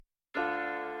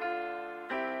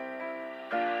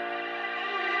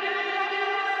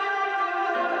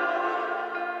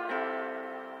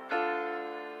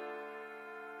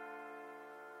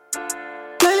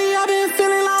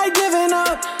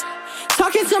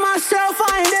Talking to myself,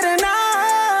 I ain't did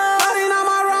enough. Running on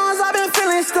my wrongs, I've been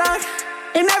feeling stuck.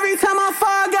 And every time I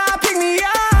fall, God pick me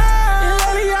up. And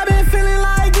lately I've been feeling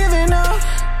like giving up.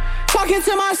 Talking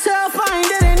to myself, I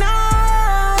ain't did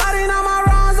enough. Running on my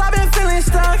wrongs, I've been feeling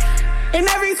stuck. And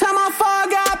every time I fall,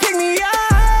 God pick me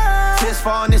up. Tears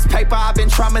fall on this paper, I've been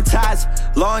traumatized.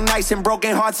 Long nights and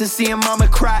broken hearts and seeing mama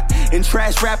cry. And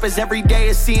trash rappers every day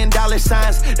is seeing dollar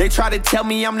signs. They try to tell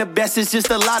me I'm the best, it's just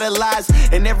a lot of lies.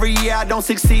 And every year I don't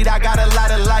succeed, I got a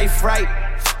lot of life, right?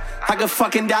 I could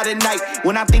fucking die tonight.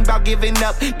 When I think about giving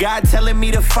up, God telling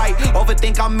me to fight.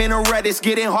 Overthink I'm in a rut, it's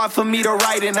getting hard for me to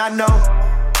write. And I know,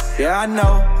 yeah I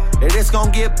know, that it's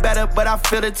gonna get better, but I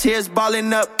feel the tears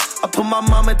balling up. I put my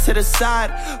mama to the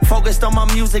side, focused on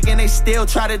my music, and they still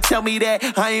try to tell me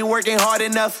that I ain't working hard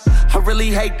enough. I really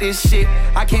hate this shit,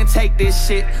 I can't take this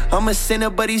shit. I'm a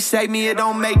sinner, but he saved me, it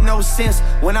don't make no sense.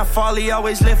 When I fall, he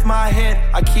always lift my head.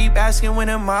 I keep asking, when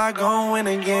am I gonna win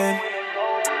again?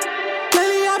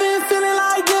 Lately I've been feeling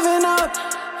like giving up.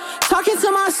 Talking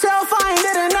to myself, I ain't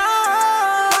did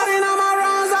enough. Running on my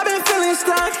wrongs, I've been feeling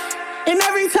stuck. And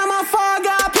every time I fall,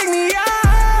 God pick me up.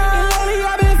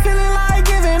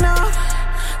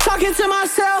 Talking to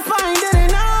myself, I ain't did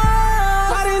enough.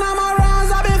 Fighting on my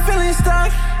wrongs, I've been feeling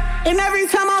stuck. And every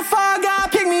time I fall, God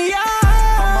pick me up.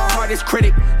 I'm my hardest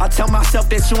critic. I tell myself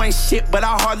that you ain't shit, but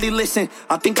I hardly listen.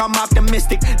 I think I'm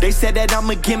optimistic. They said that I'm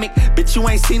a gimmick, but you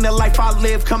ain't seen the life I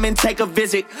live. Come and take a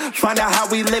visit. Find out how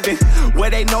we living. Where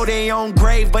they know they own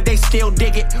grave, but they still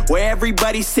dig it. Where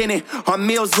everybody's sinning. Our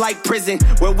meals like prison.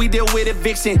 Where we deal with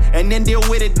eviction and then deal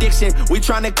with addiction. We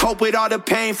trying to cope with all the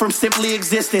pain from simply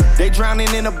existing. They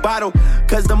drowning in a bottle,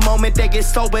 cause the moment they get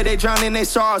sober, they drown in their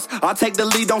sorrows. I'll take the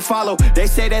lead, don't follow. They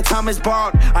say that time is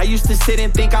borrowed. I used to sit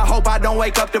and think, I hope I don't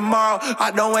wake up tomorrow.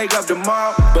 I don't wake up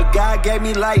tomorrow, but God gave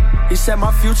me light. He said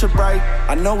my future bright.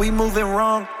 I know we moving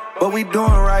wrong, but we doing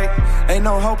right. Ain't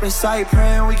no hope in sight,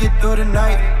 praying we get through the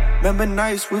night. Remember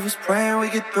nights we was praying we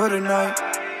get through the night.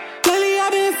 Lately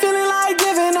I've been feeling like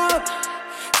giving up.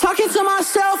 Talking to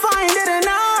myself, I ain't did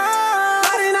enough.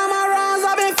 Fighting on my wrongs,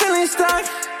 I've been feeling stuck.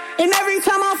 And every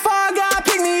time I fall, God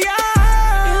pick me up.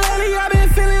 And lately I've been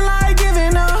feeling like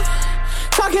giving up.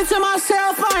 Talking to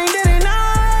myself, I ain't did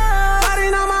enough.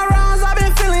 Fighting on my wrongs, I've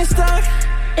been feeling stuck.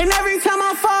 And every time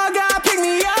I fall, God